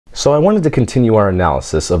So I wanted to continue our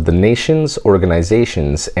analysis of the nations,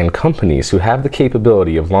 organizations, and companies who have the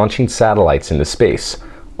capability of launching satellites into space.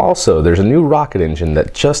 Also, there's a new rocket engine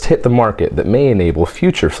that just hit the market that may enable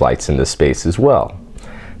future flights into space as well.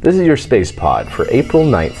 This is your Space Pod for April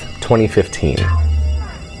 9th, 2015.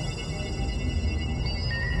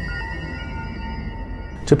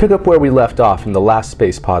 To pick up where we left off in the last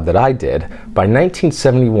space pod that I did, by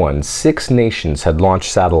 1971, 6 nations had launched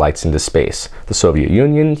satellites into space: the Soviet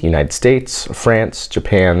Union, United States, France,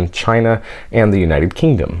 Japan, China, and the United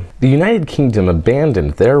Kingdom. The United Kingdom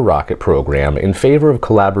abandoned their rocket program in favor of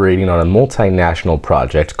collaborating on a multinational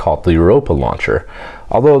project called the Europa launcher.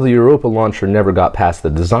 Although the Europa launcher never got past the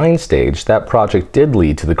design stage, that project did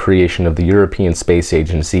lead to the creation of the European Space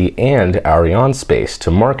Agency and Arianespace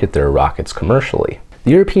to market their rockets commercially. The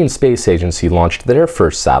European Space Agency launched their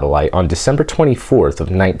first satellite on December 24th of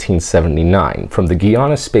 1979 from the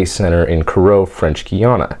Guiana Space Center in Kourou, French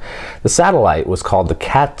Guiana. The satellite was called the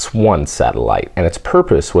CATS-1 satellite, and its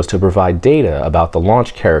purpose was to provide data about the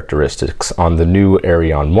launch characteristics on the new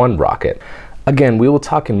Ariane 1 rocket. Again, we will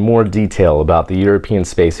talk in more detail about the European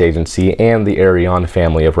Space Agency and the Ariane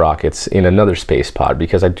family of rockets in another space pod,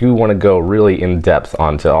 because I do want to go really in depth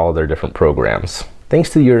onto all their different programs. Thanks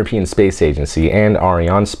to the European Space Agency and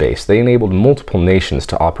Arianespace, they enabled multiple nations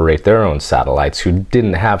to operate their own satellites who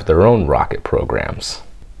didn't have their own rocket programs.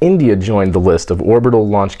 India joined the list of orbital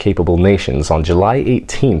launch-capable nations on July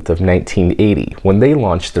 18th of 1980 when they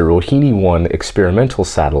launched their Rohini-1 experimental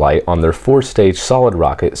satellite on their 4-stage solid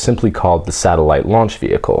rocket simply called the Satellite Launch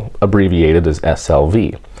Vehicle, abbreviated as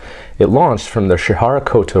SLV. It launched from the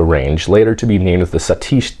Sriharikota range, later to be named the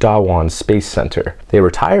Satish Dhawan Space Center. They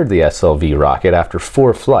retired the SLV rocket after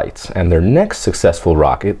 4 flights, and their next successful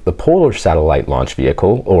rocket, the Polar Satellite Launch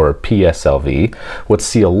Vehicle, or PSLV, would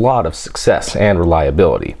see a lot of success and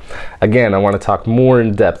reliability. Again, I want to talk more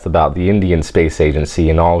in depth about the Indian Space Agency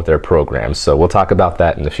and all of their programs, so we'll talk about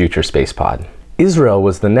that in the future Space Pod. Israel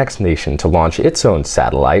was the next nation to launch its own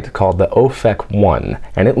satellite called the Ofek-1,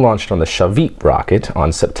 and it launched on the Shavit rocket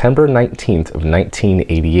on September 19th of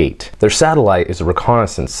 1988. Their satellite is a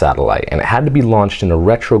reconnaissance satellite, and it had to be launched in a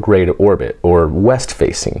retrograde orbit, or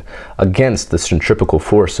west-facing, against the centripetal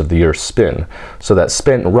force of the Earth's spin, so that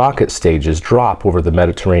spent rocket stages drop over the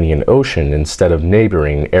Mediterranean Ocean instead of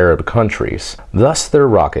neighboring Arab countries. Thus, their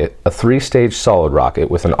rocket, a 3-stage solid rocket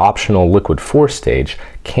with an optional liquid 4-stage,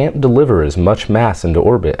 can't deliver as much mass into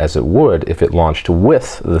orbit as it would if it launched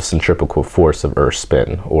with the centripetal force of Earth's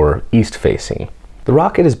spin, or east-facing. The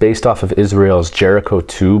rocket is based off of Israel's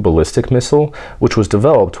Jericho-2 ballistic missile, which was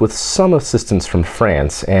developed with some assistance from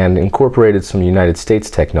France and incorporated some United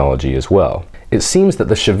States technology as well. It seems that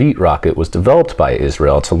the Shavit rocket was developed by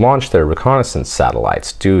Israel to launch their reconnaissance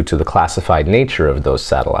satellites due to the classified nature of those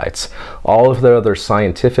satellites. All of their other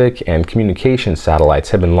scientific and communication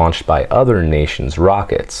satellites have been launched by other nations'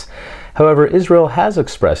 rockets. However, Israel has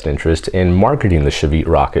expressed interest in marketing the Shavit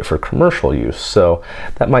rocket for commercial use, so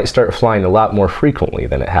that might start flying a lot more frequently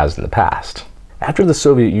than it has in the past. After the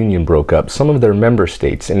Soviet Union broke up, some of their member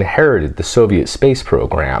states inherited the Soviet space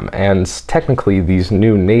program, and technically these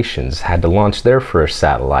new nations had to launch their first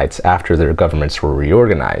satellites after their governments were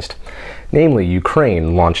reorganized. Namely,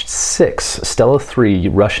 Ukraine launched 6 Stella 3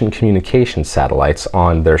 Russian communication satellites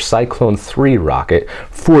on their Cyclone 3 rocket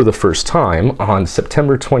for the first time on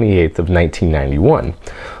September 28th of 1991.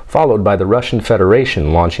 Followed by the Russian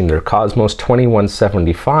Federation launching their Cosmos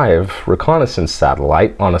 2175 reconnaissance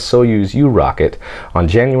satellite on a Soyuz U rocket on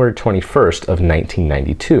January 21st of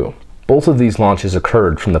 1992. Both of these launches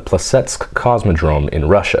occurred from the Plesetsk Cosmodrome in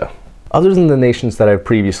Russia. Other than the nations that I've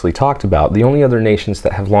previously talked about, the only other nations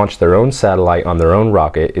that have launched their own satellite on their own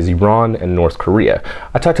rocket is Iran and North Korea.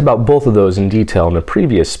 I talked about both of those in detail in a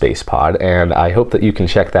previous space pod, and I hope that you can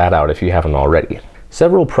check that out if you haven't already.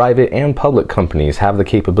 Several private and public companies have the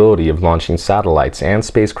capability of launching satellites and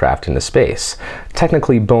spacecraft into space.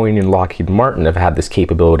 Technically, Boeing and Lockheed Martin have had this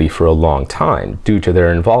capability for a long time due to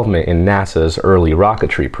their involvement in NASA's early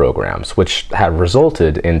rocketry programs, which have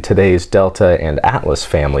resulted in today's Delta and Atlas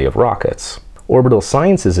family of rockets. Orbital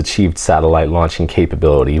Sciences achieved satellite launching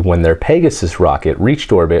capability when their Pegasus rocket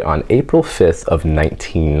reached orbit on April 5th of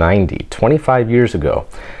 1990, 25 years ago.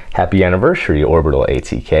 Happy anniversary, Orbital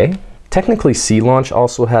ATK! Technically, Sea Launch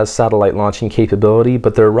also has satellite launching capability,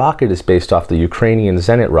 but their rocket is based off the Ukrainian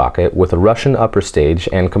Zenit rocket with a Russian upper stage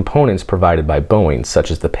and components provided by Boeing,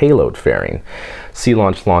 such as the payload fairing. Sea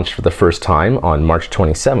Launch launched for the first time on March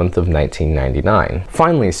 27th of 1999.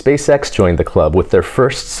 Finally, SpaceX joined the club with their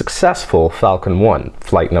first successful Falcon 1,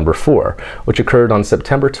 flight number 4, which occurred on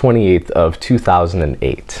September 28th of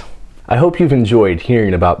 2008. I hope you've enjoyed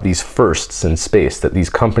hearing about these firsts in space that these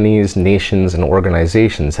companies, nations, and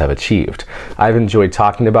organizations have achieved. I've enjoyed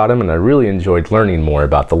talking about them, and I really enjoyed learning more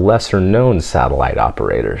about the lesser-known satellite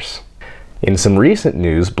operators. In some recent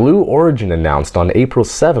news, Blue Origin announced on April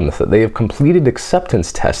 7th that they have completed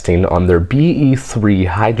acceptance testing on their BE-3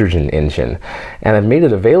 hydrogen engine and have made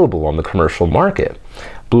it available on the commercial market.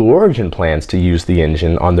 Blue Origin plans to use the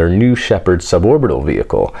engine on their New Shepard suborbital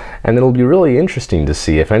vehicle, and it'll be really interesting to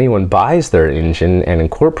see if anyone buys their engine and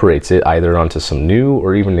incorporates it either onto some new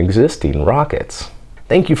or even existing rockets.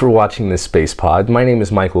 Thank you for watching this Space Pod. My name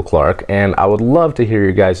is Michael Clark, and I would love to hear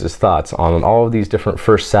your guys' thoughts on all of these different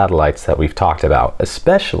first satellites that we've talked about,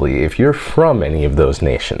 especially if you're from any of those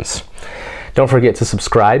nations. Don't forget to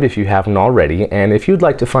subscribe if you haven't already, and if you'd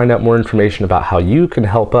like to find out more information about how you can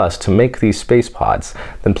help us to make these space pods,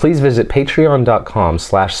 then please visit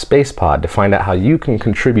patreon.com/spacepod to find out how you can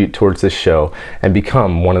contribute towards this show and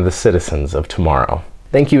become one of the citizens of tomorrow.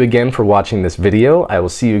 Thank you again for watching this video. I will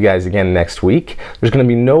see you guys again next week. There's going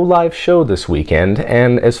to be no live show this weekend,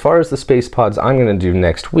 and as far as the space pods I'm going to do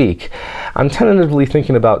next week, I'm tentatively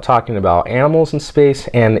thinking about talking about animals in space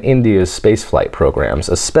and India's spaceflight programs,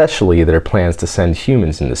 especially their plans to send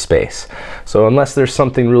humans into space. So unless there's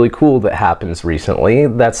something really cool that happens recently,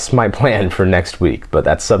 that's my plan for next week, but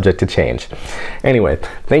that's subject to change. Anyway,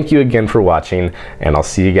 thank you again for watching, and I'll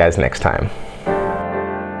see you guys next time.